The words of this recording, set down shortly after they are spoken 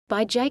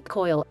By Jake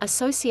Coyle,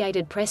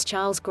 Associated Press.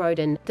 Charles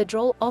Grodin, the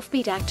droll,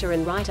 offbeat actor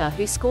and writer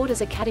who scored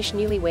as a caddish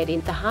newlywed in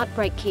The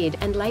Heartbreak Kid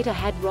and later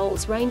had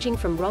roles ranging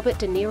from Robert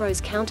De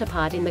Niro's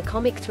counterpart in the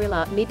comic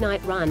thriller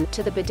Midnight Run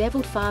to the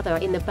bedeviled father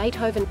in the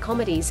Beethoven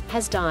comedies,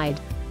 has died.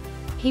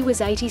 He was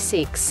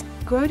 86.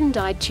 Grodin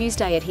died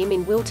Tuesday at home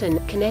in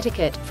Wilton,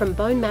 Connecticut, from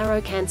bone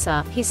marrow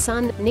cancer, his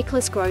son,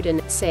 Nicholas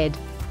Grodin, said.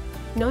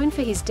 Known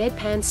for his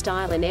deadpan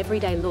style and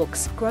everyday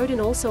looks,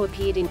 Grodin also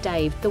appeared in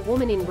Dave, the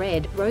Woman in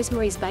Red,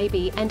 Rosemary's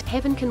Baby, and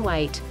Heaven Can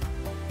Wait.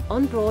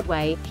 On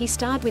Broadway, he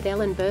starred with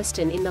Ellen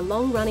Burstyn in the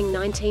long-running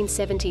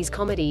 1970s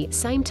comedy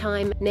Same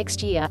Time,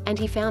 Next Year, and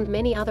he found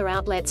many other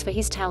outlets for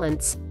his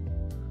talents.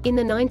 In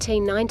the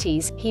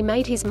 1990s, he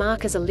made his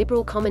mark as a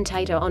liberal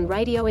commentator on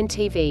radio and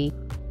TV.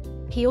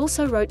 He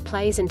also wrote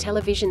plays and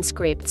television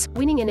scripts,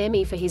 winning an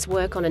Emmy for his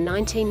work on a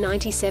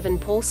 1997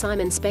 Paul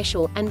Simon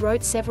special, and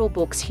wrote several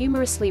books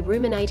humorously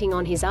ruminating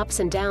on his ups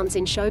and downs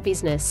in show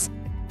business.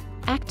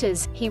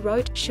 Actors, he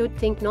wrote, should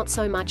think not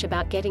so much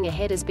about getting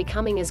ahead as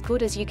becoming as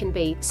good as you can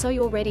be, so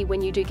you're ready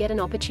when you do get an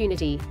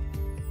opportunity.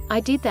 I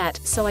did that,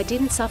 so I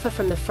didn't suffer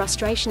from the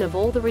frustration of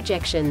all the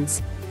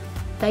rejections.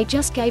 They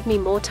just gave me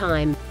more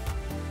time.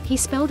 He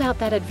spelled out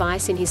that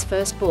advice in his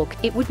first book,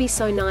 It Would Be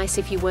So Nice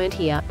If You Weren't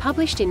Here,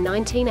 published in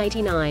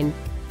 1989.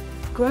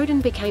 Grodin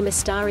became a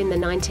star in the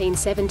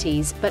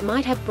 1970s, but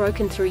might have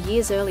broken through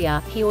years earlier.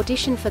 He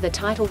auditioned for the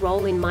title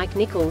role in Mike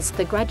Nichols'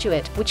 The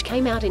Graduate, which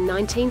came out in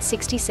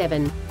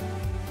 1967.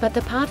 But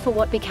the part for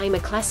what became a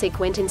classic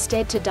went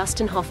instead to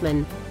Dustin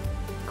Hoffman.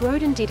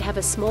 Grodin did have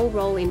a small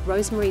role in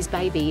Rosemary's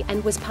Baby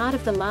and was part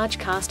of the large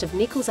cast of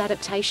Nichols'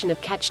 adaptation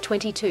of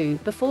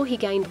Catch-22, before he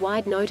gained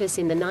wide notice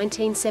in the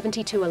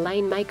 1972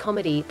 Elaine May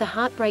comedy, The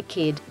Heartbreak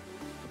Kid.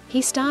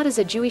 He starred as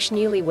a Jewish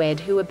newlywed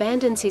who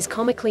abandons his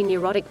comically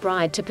neurotic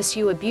bride to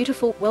pursue a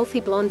beautiful,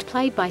 wealthy blonde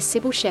played by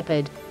Cybill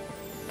Shepherd.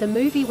 The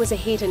movie was a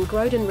hit and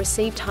Grodin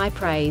received high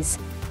praise.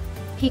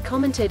 He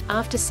commented,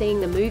 after seeing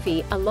the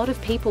movie, a lot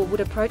of people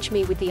would approach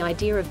me with the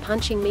idea of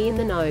punching me in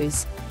the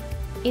nose.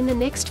 In the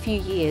next few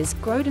years,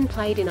 Grodin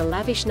played in a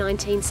lavish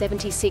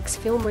 1976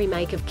 film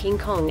remake of King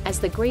Kong as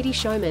the greedy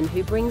showman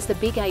who brings the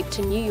big ape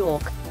to New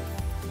York.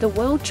 The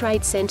World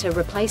Trade Center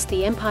replaced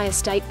the Empire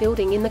State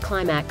Building in the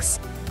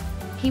climax.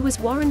 He was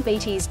Warren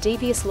Beatty's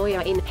devious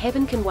lawyer in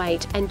Heaven Can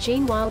Wait, and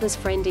Gene Wilder's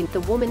friend in The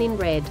Woman in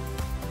Red.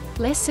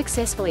 Less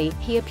successfully,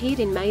 he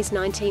appeared in May's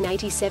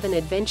 1987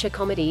 adventure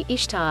comedy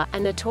Ishtar, a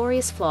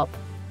notorious flop.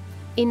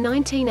 In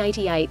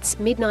 1988's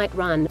Midnight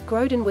Run,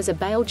 Grodin was a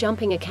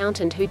bail-jumping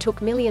accountant who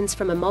took millions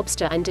from a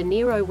mobster and De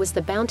Niro was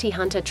the bounty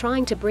hunter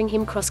trying to bring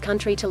him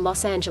cross-country to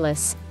Los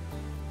Angeles.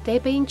 They're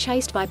being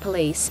chased by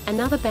police,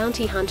 another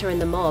bounty hunter and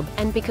the mob,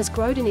 and because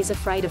Grodin is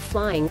afraid of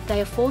flying, they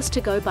are forced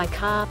to go by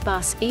car,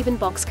 bus, even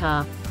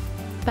boxcar.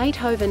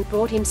 Beethoven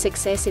brought him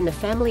success in the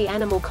family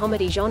animal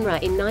comedy genre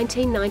in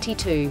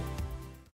 1992.